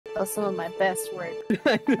That was some of my best work.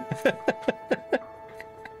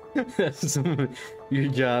 Your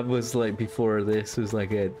job was like before this was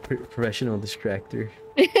like a professional distractor.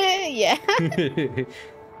 Yeah. The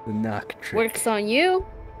knock trick. Works on you.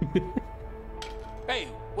 Hey,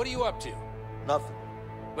 what are you up to? Nothing.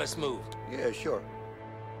 Let's move. Yeah, sure.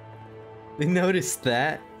 They noticed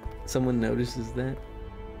that. Someone notices that.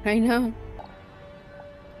 I know.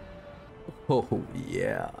 Oh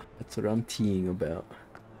yeah, that's what I'm teeing about.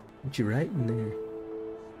 What you writing there?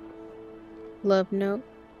 Love note.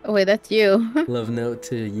 Oh wait, that's you. Love note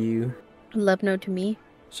to you. Love note to me.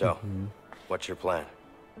 So, what's your plan?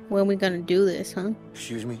 When we gonna do this, huh?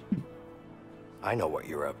 Excuse me? I know what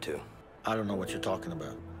you're up to. I don't know what you're talking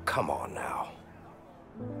about. Come on now.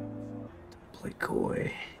 Play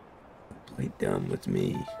coy. Play dumb with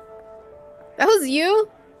me. That was you?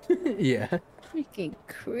 Yeah. Freaking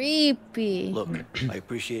creepy. Look, I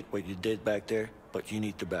appreciate what you did back there, but you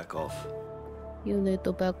need to back off. You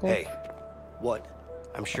little back off. Hey, what?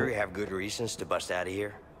 I'm sure you have good reasons to bust out of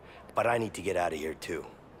here, but I need to get out of here too.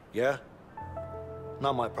 Yeah?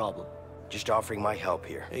 Not my problem. Just offering my help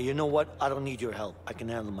here. Hey, you know what? I don't need your help. I can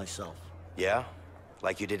handle myself. Yeah?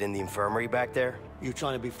 Like you did in the infirmary back there? You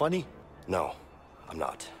trying to be funny? No, I'm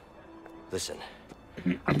not. Listen,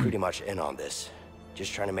 I'm pretty much in on this.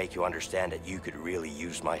 Just trying to make you understand that you could really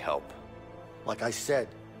use my help. Like I said,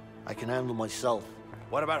 I can handle myself.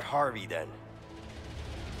 What about Harvey then?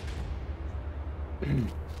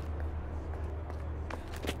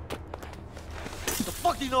 The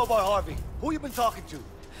fuck do you know about Harvey? Who you been talking to?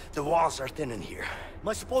 The walls are thin in here. Am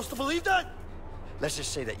I supposed to believe that? Let's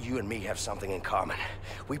just say that you and me have something in common.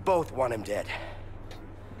 We both want him dead.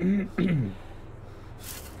 I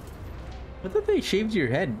thought they shaved your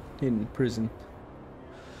head in prison.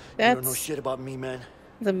 That's You don't know shit about me, man.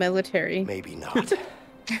 the military. Maybe not.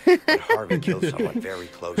 But Harvey killed someone very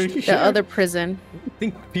close to me. The other prison. I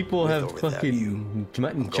think people With have or without fucking you,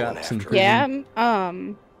 mutton I'm going chops in after prison.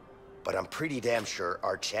 Yeah. But I'm pretty damn sure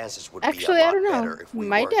our chances would Actually, be a I lot don't know. better if we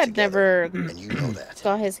My worked dad together. never And you know that.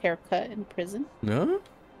 got his hair cut in prison. No?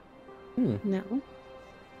 No.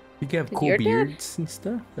 You can have Did cool your dad? beards and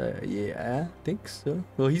stuff? Yeah, I think so.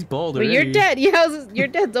 Well, he's bald But already. your dad, yeah, your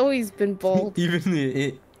dad's always been bald.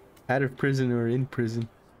 Even out of prison or in prison.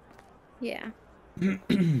 Yeah. You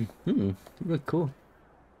look cool.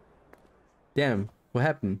 Damn, what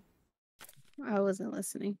happened? I wasn't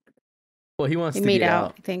listening. Well, he wants He to made get out,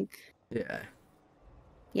 out. I think. Yeah.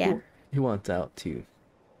 Yeah. He wants out too.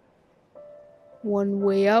 One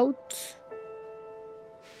way out.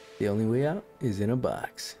 The only way out is in a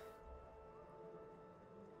box.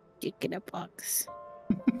 Dick in a box.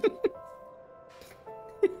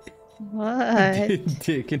 What?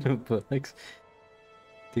 Dick in a box.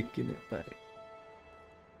 Dick in a box.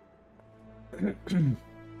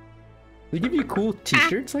 They give you cool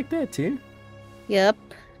t-shirts like that too? Yep.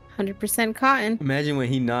 100% cotton. Imagine when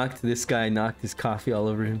he knocked this guy knocked his coffee all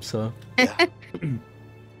over himself. Yeah,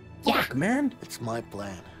 Fuck, man. it's my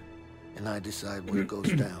plan. And I decide when it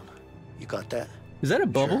goes down. You got that? Is that a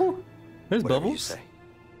bubble? There's Whatever you bubbles? say.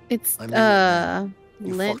 It's, I mean it, man.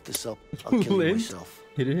 You lint. fuck this up, I'll kill you Lint? myself.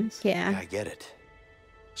 It is? Yeah, Yeah. I get it.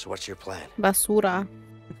 So what's your plan? Basura.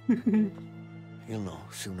 You'll know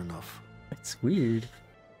soon enough. That's weird.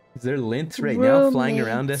 Is there lint right now flying Romance.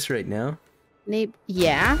 around us right now?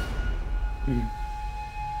 Yeah.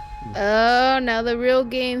 Oh, now the real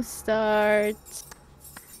game starts.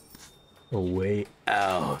 A way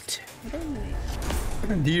out.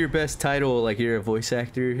 Do your best title like you're a voice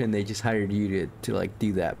actor and they just hired you to like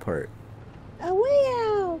do that part. A way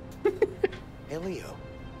out. Hey, Leo.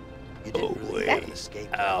 You didn't really have an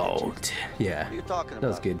escape plan, did you? Out. Yeah. What are you talking about? That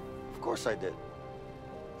was good. Of course I did.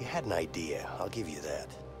 You had an idea, I'll give you that.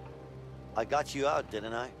 I got you out,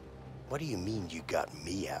 didn't I? What do you mean you got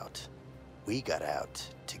me out? We got out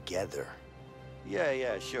together.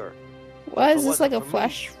 Yeah, sure. Why If is it this like a wasn't for me,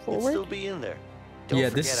 flash you'd forward? still be in there. Yeah,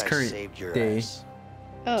 Don't this forget is I current saved your day. ass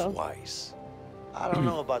Oh. twice. I don't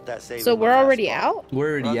know about that saving So my we're ass already part, out?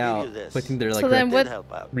 We're but already I'll give out. you this. I think they're like So then Did what-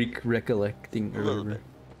 help out. recollecting or A little whatever.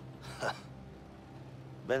 bit.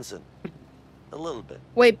 Benson, a little bit.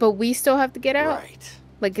 Wait, but we still have to get out? Right.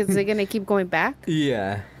 Like, is it gonna keep going back?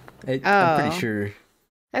 Yeah. I'm Oh. pretty sure.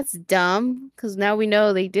 That's dumb, because now we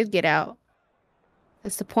know they did get out.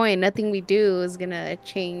 That's the point. Nothing we do is gonna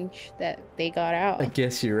change that they got out. I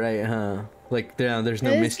guess you're right, huh? Like there's no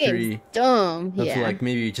This game's mystery dumb. of Yeah. like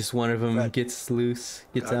maybe just one of them Right. gets loose,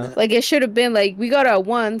 gets Got a out. minute? Like, it should have been like, we got out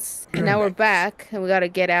once, and now we're back, and we gotta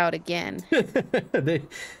get out again.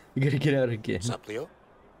 You gotta get out again. What's up, Leo?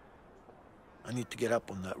 I need to get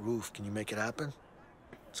up on that roof. Can you make it happen?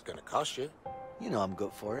 It's gonna cost you. You know I'm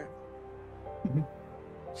good for it.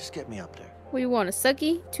 Just get me up there. What you want, a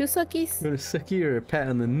sucky? 2 suckies? You want a sucky or a pat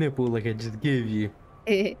on the nipple like I just gave you?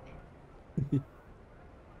 Sucky,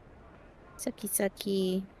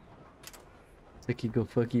 sucky. Sucky go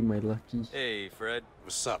fucky, my lucky. Hey, Fred.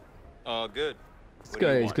 What's up? All good. This What do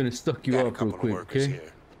you guy is want? gonna suck you Got a up real couple of quick, workers okay?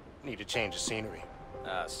 here. Need to change the scenery.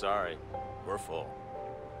 Ah, sorry. We're full.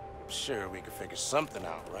 Sure, we could figure something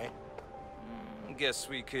out, right? Guess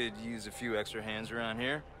we could use a few extra hands around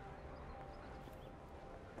here.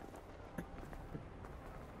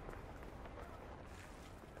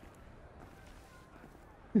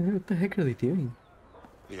 What the heck are they doing?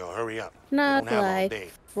 Yo, hurry up. Not we don't have all life day.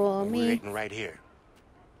 for We're me. waiting right here.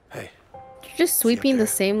 Hey, You're just sweeping the there?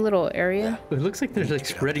 same little area. It looks like they're like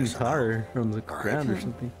Get up spreading there somehow. tar from the right. ground or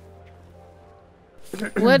something.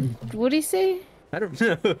 What do you say? I don't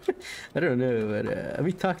know. I don't know, but let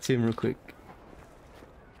me talk to him real quick.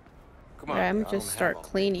 come on. Alright, I'm I gonna don't just have start all day.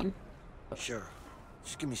 cleaning. Sure.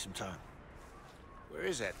 Just give me some time. Where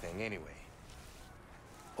is that thing anyway?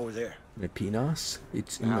 Over there. My penis?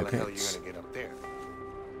 It's in How my the hell are you pants. gonna get up there?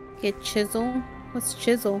 Get chisel. What's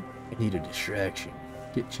chisel? I need a distraction.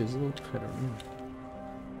 Get chiseled? I don't know.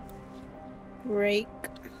 Rake.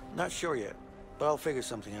 Not sure yet, but I'll figure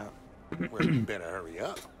something out. Well, you better hurry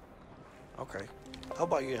up. Okay. How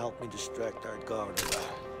about you help me distract our guard?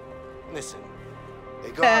 Listen,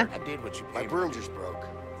 Hey, guard. I did what you My paid broom me. just broke.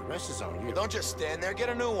 The rest is on you. Don't just stand there, get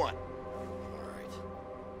a new one.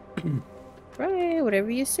 All right. Right,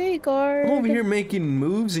 whatever you say, guard. I'm over here making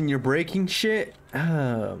moves and you're breaking shit?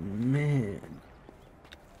 Oh, man.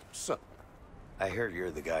 So, I heard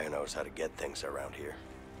you're the guy who knows how to get things around here.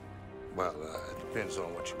 well, it depends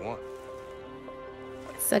on what you want.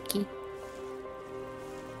 Sucky.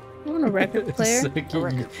 I want a record player. Sucky. A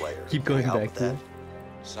record player. Keep Can I going help back with to that? it.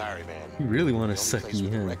 Sorry, man. You really want a The only place sucky,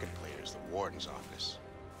 with a huh? record player is the warden's office.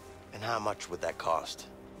 And how much would that cost?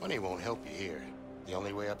 Money won't help you here. The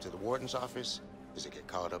only way up to the warden's office is to get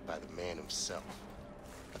called up by the man himself.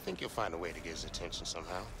 I think you'll find a way to get his attention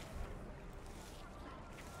somehow.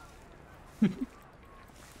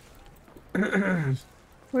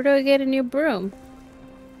 Where do I get a new broom?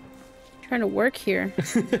 Trying to work here.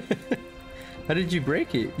 How did you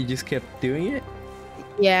break it? You just kept doing it?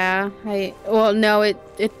 Yeah, well no, it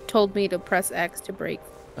told me to press X to break.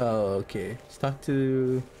 Oh, okay. Just talk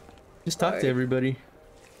to Sorry. everybody.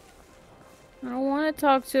 I don't want to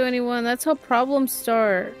talk to anyone. That's how problems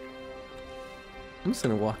start. I'm just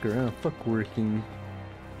gonna walk around. Fuck working.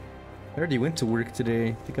 I already went to work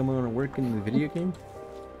today. Think I'm gonna work in the video game?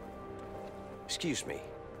 Excuse me.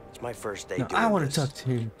 It's my first day No, doing I want this. to talk to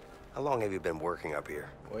him. How long have you been working up here?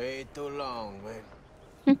 Way too long,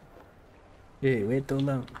 man. Hey, wait too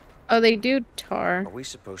long. Oh, they do tar. Are we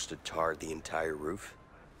supposed to tar the entire roof?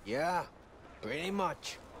 Yeah, pretty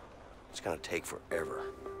much. It's gonna take forever.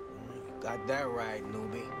 Got that right,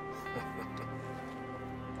 newbie.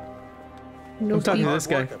 No I'm talking to beef. this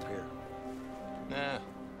guy. Work up here. Nah,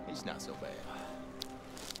 he's not so bad.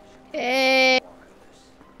 Hey.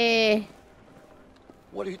 Hey.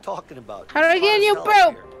 What are you talking about? How do I It's get a hot new as hell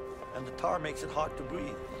up broom? here, and the tar makes it hard to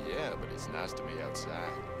breathe. Yeah, but it's nice to be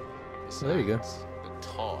outside. Oh, there you go. Besides, The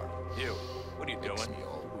tar. You, what are you Makes doing? me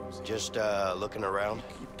all woozy. Just looking around.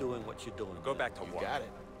 Keep doing what you're doing. Go back to You work. got it.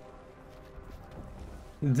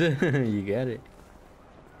 You got it.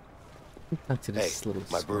 Talk to Hey, this little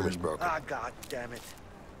my broom is swine. broken. Ah, god damn it.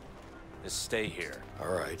 Just stay here.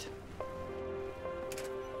 All right.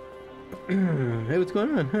 Hey, what's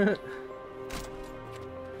going on?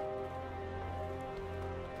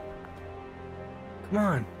 Come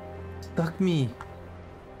on. Stuck me.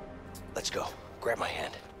 Let's go. Grab my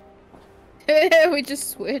hand. We just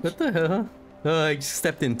switched. What the hell? Oh, I just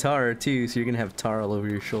stepped in tar too, so you're gonna have tar all over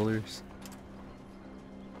your shoulders.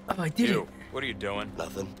 Oh, I did You, it. what are you doing?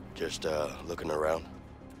 Nothing. Just I looking around.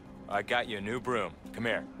 got you a new broom. Come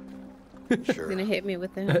here. He's Sure. gonna hit me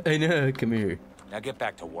with it. I know. Come here. Now get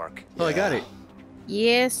back to work. Oh, I got Yeah. it.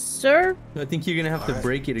 Yes, sir. I think you're gonna have to All right,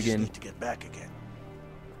 break it just again. need to get back again.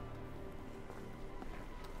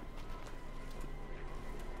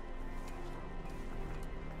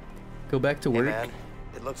 Go back to Hey, work. man.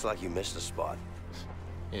 It looks like you missed a spot.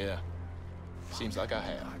 Yeah. Seems like I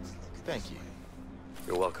have. Thank you.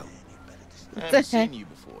 You're welcome. I the haven't heck? seen you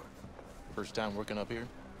before. First time working up here?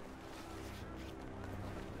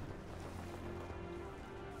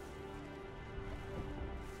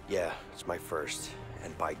 Yeah, it's my first.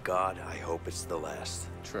 And by God, I hope it's the last.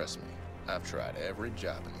 Trust me, I've tried every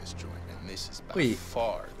job in this joint, and this is by Wait,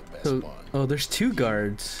 far the best So, one. oh, there's two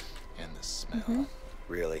guards. And the smell,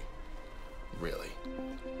 Really? really.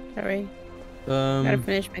 Sorry. Gotta Um,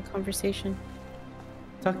 finish my conversation.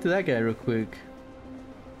 Talk to that guy real quick.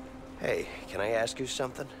 Hey, can I ask you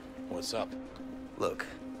something? What's up? Look,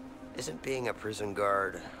 isn't being a prison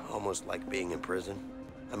guard almost like being in prison?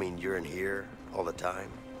 I mean, you're in here all the time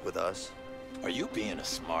with us. Are you being a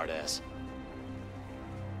smartass?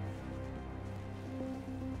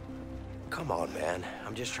 Come on, man.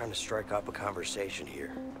 I'm just trying to strike up a conversation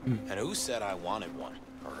here. And who said I wanted one?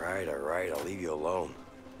 All right, I'll leave you alone.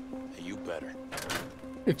 You better.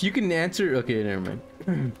 If you can answer, okay, never mind.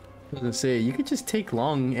 I was gonna say you could just take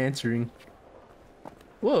long answering.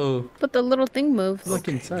 Whoa! But the little thing moves. Look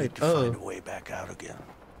inside. Need to find a way back out again.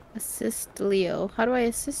 Assist Leo. How do I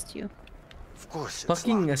assist you? Of course, it's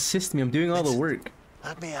Fucking locked. assist me. I'm doing all the work.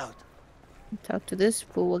 Let me out. Talk to this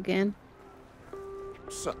fool again.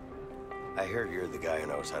 So, I heard you're the guy who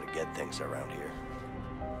knows how to get things around here.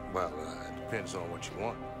 well, it depends on what you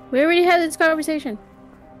want. We already had this conversation.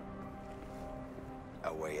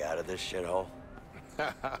 A way out of this shithole?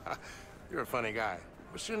 You're a funny guy.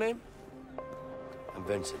 What's your name? I'm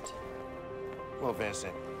Vincent. Well,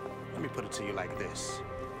 Vincent, let me put it to you like this.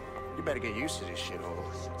 You better get used to this shithole,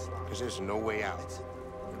 because there's no way out.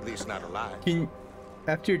 At least not alive.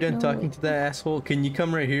 After you're done No talking way. to that asshole, can you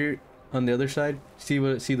come right here on the other side? See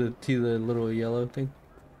the little yellow thing?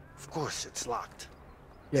 Of course, it's locked.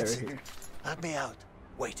 Yeah, Vincent, right here. let me out.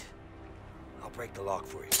 Wait. I'll break the lock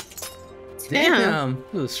for you. Damn!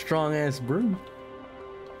 This is a strong ass broom.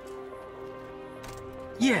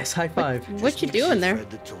 Yes, high five. What you doing there? Read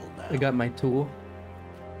the tool now. I got my tool.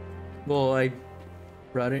 Well, I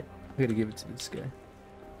brought it. I gotta give it to this guy.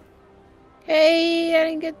 Hey, I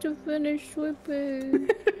didn't get to finish whipping.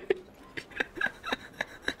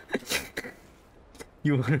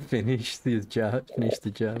 You want to finish the job? Finish the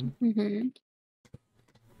job? Mm-hmm.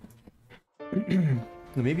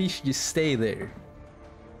 Maybe you should just stay there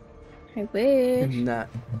I wish. and not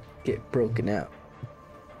get broken out.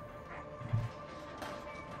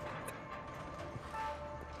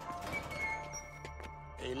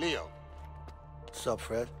 Hey, Leo, What's up,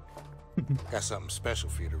 Fred? got something special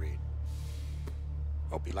for you to read.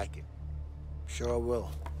 Hope you like it. Sure I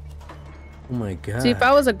will. Oh my god. See, if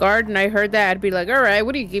I was a guard and I heard that, I'd be like, all right,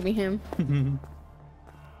 what are you giving him?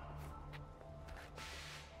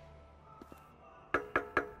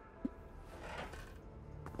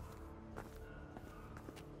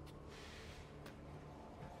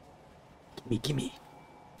 Gimme.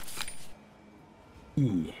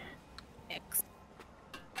 Yeah. X.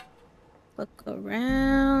 Look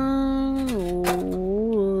around.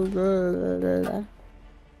 Ooh,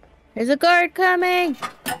 there's a guard coming.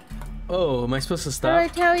 Oh, am I supposed to What did I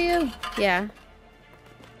stop? tell you? Yeah.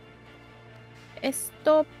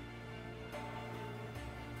 Stop.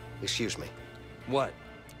 Excuse me. What?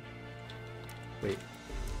 Wait.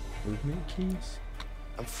 Movement keys?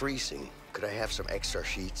 I'm freezing. Could I have some extra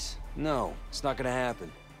sheets? No, it's not gonna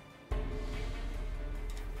happen.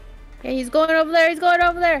 Yeah, he's going over there. He's going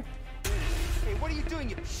over there. Hey, what are you doing,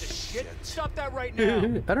 you piece of shit? Stop that right now.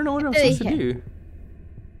 I don't know what I'm supposed to Yeah. do.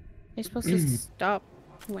 You're supposed to stop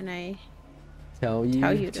when I. Tell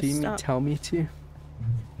you to me? stop. Tell me to?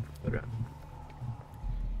 Hold up.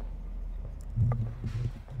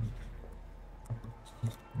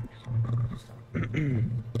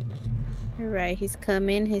 All right, he's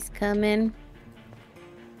coming. He's coming.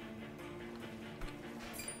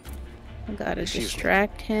 I gotta Excuse me.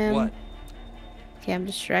 distract him. What? Okay, I'm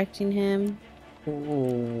distracting him. Oh,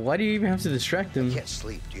 why do you even have to distract him? Can't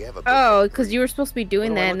sleep. Do you have a Oh, because you were supposed to be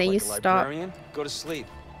doing What do I that and then look you like, a stopped. librarian? Go to sleep.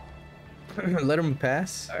 Let him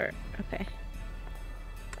pass? Or okay.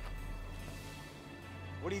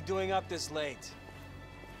 What are you doing up this late?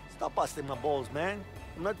 Stop busting my balls, man.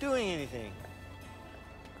 I'm not doing anything.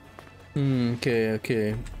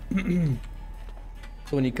 Okay.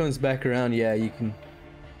 So when he comes back around, yeah, you can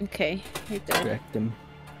Okay, you're good. distract him.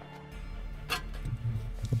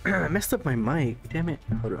 I messed up my mic. Damn it.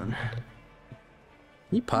 Hold on.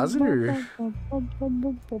 You pause it or?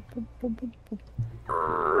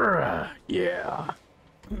 Yeah.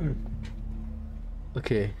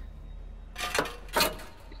 Okay.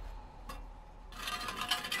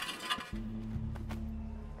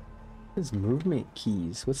 His movement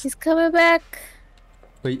keys. What's? He's coming back.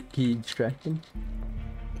 Wait, can you distract him?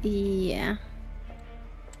 Yeah.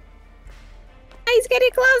 He's getting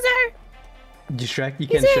closer. Distract? You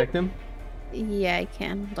He's can't here. distract him? Yeah, I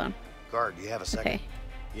can. Hold on. Guard, do you have a second? Okay.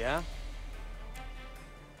 Yeah?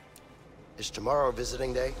 Is tomorrow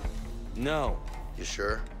visiting day? No. You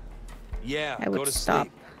sure? Yeah, I go would to stop.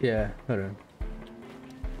 sleep. Yeah, hold on.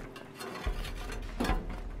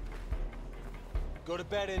 Go to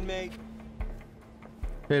bed, inmate.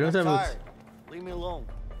 Hey, don't I'm tell me. tired. Leave me alone.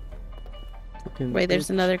 Fucking Wait, there's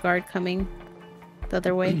bitch. another guard coming the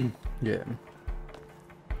other way. Yeah.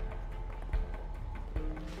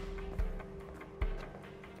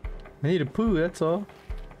 I need a poo, that's all.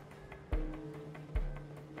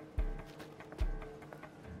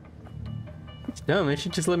 It's dumb, it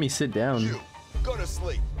should just let me sit down. You, go to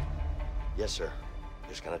sleep. Yes, sir.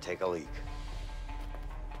 Just gonna take a leak.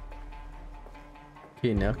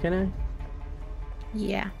 Okay, now can I?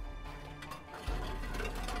 Yeah.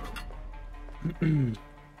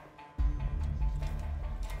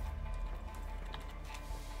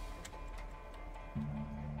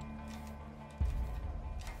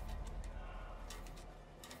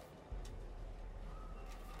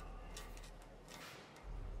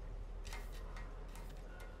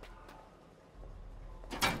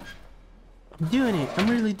 I'm doing it. I'm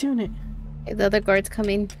really doing it. Okay, the other guard's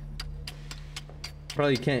coming.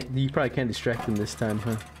 Probably can't. You probably can't distract them this time,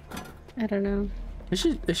 huh? I don't know. It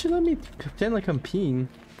should let me pretend like I'm peeing.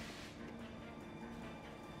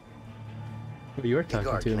 Oh, you are talking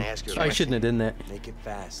guard, to can him. I ask you a Oh, I shouldn't have done that. Make it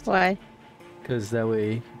fast. Why? Because that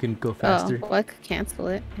way you can go faster. Oh, well, I could cancel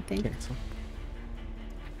it, I think. Cancel.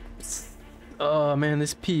 Oh man,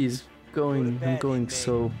 this pee is going. I'm going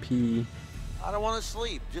so pee. I don't want to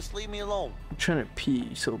sleep. Just leave me alone. I'm trying to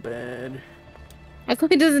pee so bad. How come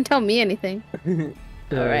he doesn't tell me anything?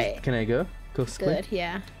 Alright. Can I go? Go sleep. Good,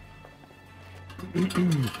 yeah.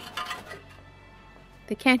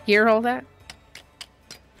 They can't hear all that?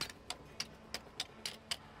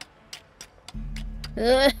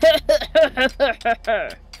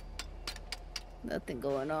 Nothing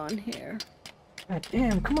going on here. God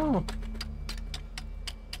damn! Come on.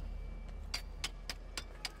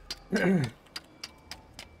 The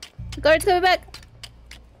guard's coming back!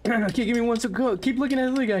 Okay, give me one second. Go. Keep looking at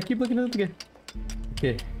the other guy. Keep looking at the other guy.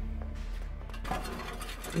 Okay.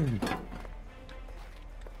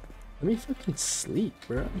 Let me fucking sleep,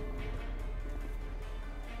 bro.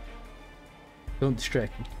 Don't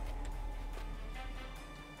distract me.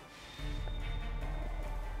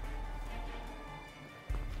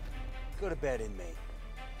 Go to bed, inmate.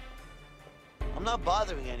 I'm not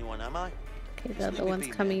bothering anyone, am I? Okay, the Just other leave me one's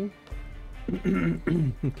be, coming.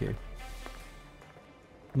 Okay.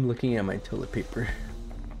 I'm looking at my toilet paper.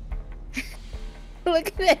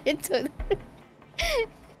 Look at it.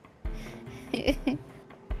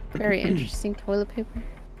 Very interesting toilet paper.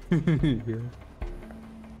 Yeah.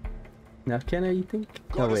 Now can I, you think?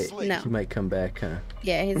 Go Oh to wait, sleep. No. he might come back, huh?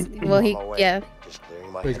 Yeah, he's well he On my way. yeah, Just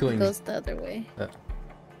clearing my Where's head. going? goes the other way. Oh.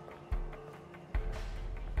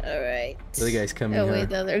 Alright. The other guy's coming, Oh huh? wait,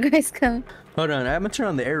 the other guy's coming. Hold on, I'm gonna turn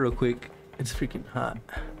on the air real quick. It's freaking hot.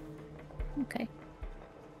 Okay.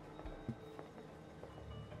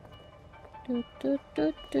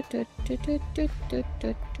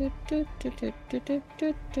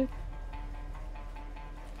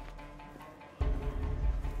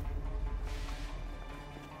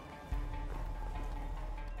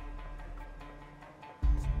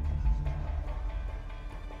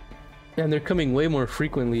 And they're coming way more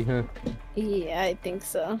frequently, huh? Yeah, I think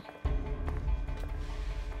so.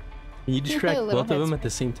 Can you distract a little both of them heads- at the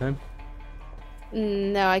same time?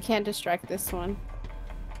 No, I can't distract this one.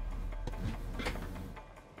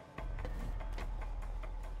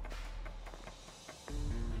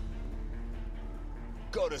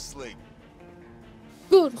 Go to sleep.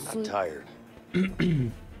 Go to I'm sleep. tired.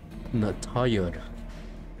 I'm not tired.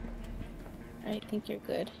 I think you're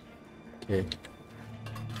good. Okay.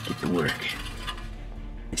 Get to work.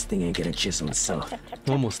 This thing ain't gonna chisel itself. I'm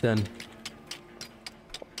almost done.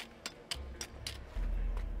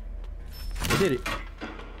 I did it.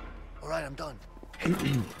 All right, I'm done. Hey, get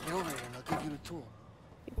over here and I'll give you the tool.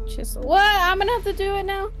 Chisel. What? I'm gonna have to do it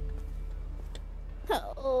now?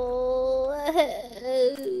 Oh.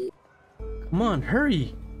 Come on,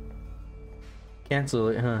 hurry. Cancel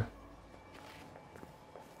it, huh?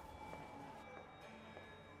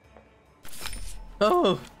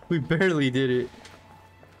 Oh, we barely did it.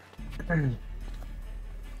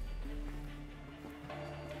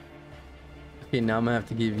 Okay, now I'm gonna have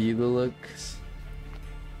to give you the looks.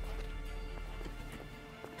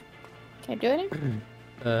 Can I do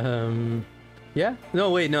it? Yeah?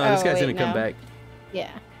 No, wait, no, this Oh, guy's wait, gonna come no. back.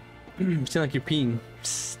 Yeah. You sound like you're peeing.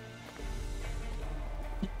 Psst.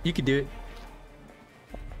 You could do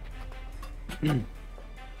it.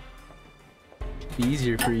 Be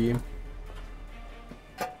easier for you.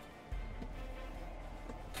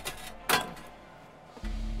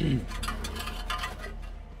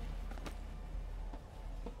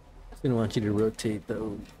 Just gonna want you to rotate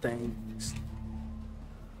those things.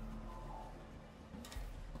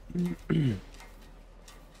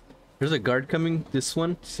 There's a guard coming. This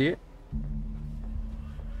one, see it?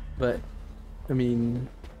 But I mean,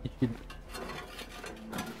 you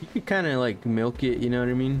could kind of like milk it, you know what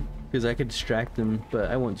I mean? Because I could distract them,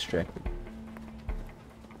 but I won't distract them.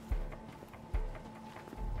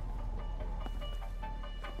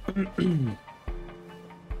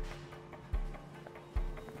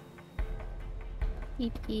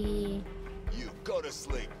 Pee. You go to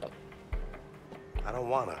sleep. I don't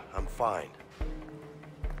wanna. I'm fine.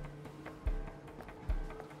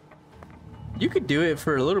 You could do it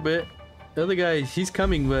for a little bit. The other guy, he's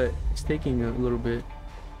coming, but it's taking a little bit.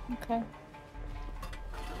 Okay.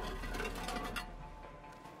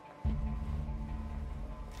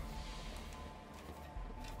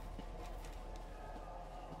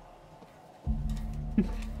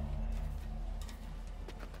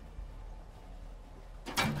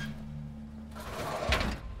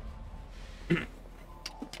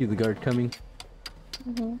 See the guard coming.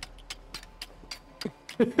 Mm-hmm.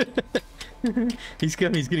 He's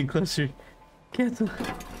coming, he's getting closer. Cancel.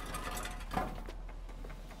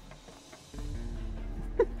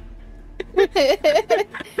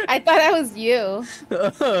 I thought that was you.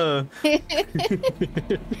 Oh.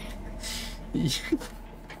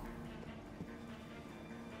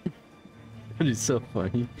 That is so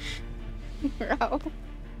funny. Bro.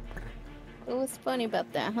 What was funny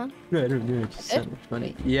about that, huh? I don't know, it just sounded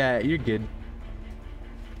funny. Yeah, you're good.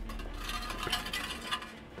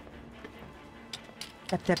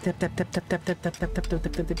 Tap tap tap tap tap tap tap tap tap tap tap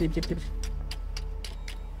tap tap tap tap tap.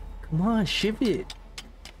 Come on, ship it.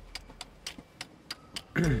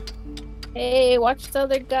 Hey, watch the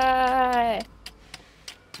other guy.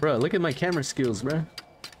 Bro, look at my camera skills, bro.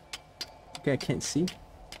 Okay, I can't see.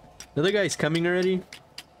 The other guy's coming already,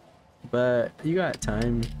 but you got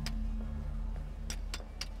time.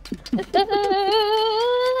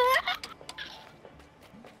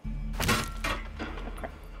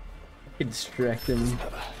 Distract him.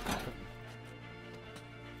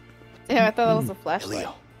 Yeah, I thought that was a Hey, flashlight.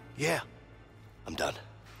 Leo. Yeah, I'm done.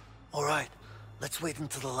 All right, let's wait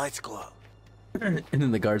until the lights go out. And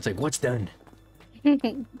then the guard's like, "What's done?" I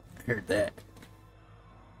heard that.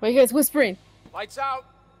 What are you guys whispering? Lights out.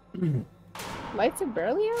 Lights are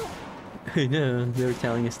barely out? I know, they were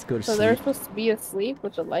telling us to go to So sleep. they're supposed to be asleep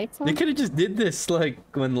with the lights on? They could have just did this like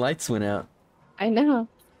when lights went out. I know.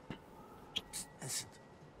 Listen.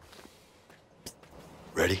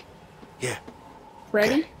 Ready? Yeah.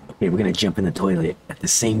 Ready? Okay, we're gonna jump in the toilet at the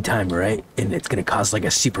same time, right? And it's gonna cause like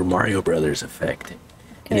a Super Mario Brothers effect. And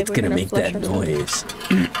Okay, it's we're gonna gonna make flush that ourselves.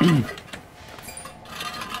 noise.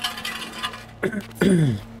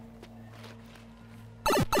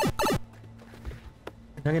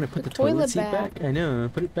 I'm not gonna put the toilet toilet seat back. I know,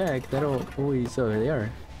 put it back. That'll always. Oh, they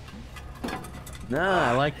are.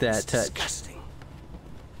 Nah, I like that touch. Disgusting.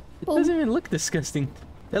 It doesn't even look disgusting.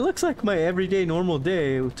 That looks like my everyday normal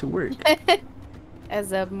day to work.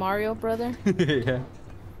 As a Mario brother? Yeah.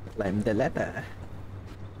 Lime de lata.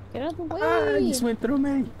 Get out of the way. Ah, you just went through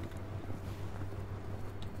me.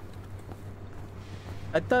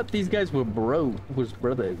 I thought these guys were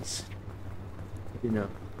brothers. You know.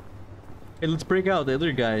 Hey, let's break out the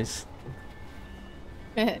other guys.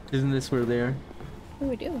 Isn't this where they are? What do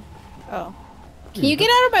we do? Oh. Can you get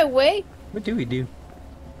out of my way? What do we do?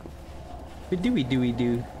 What do we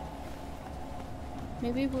do?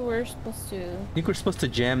 Maybe we were supposed to. I think we're supposed to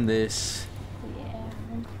jam this Yeah.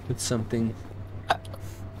 with something.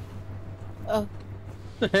 Oh,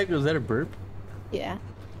 The heck, was that a burp? yeah.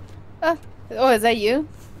 Oh, is that you?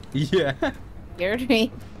 Yeah. Scared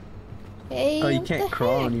me. Hey, Oh, you what can't the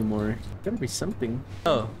crawl heck? anymore. Gotta be something.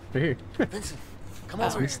 Oh, right here. Vincent, come I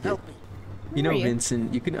over here. missed it. Help me. You know, Where are you?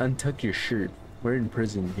 Vincent, you can untuck your shirt. We're in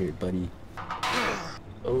prison here, buddy.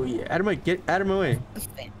 Oh yeah, get out of my way.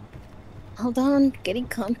 Hold on, getting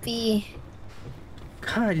comfy.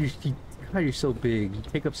 God, you're so big. You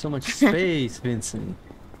take up so much space, Vincent.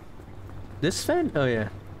 This fan? Oh yeah.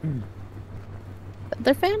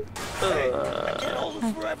 Other fan? I can't hold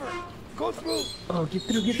it forever. Go through. Oh, get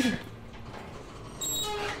through.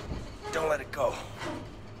 Don't let it go.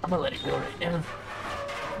 I'm gonna let it go right now.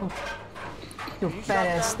 Oh. Go You fat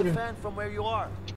ass shut down through. the fan from where you are.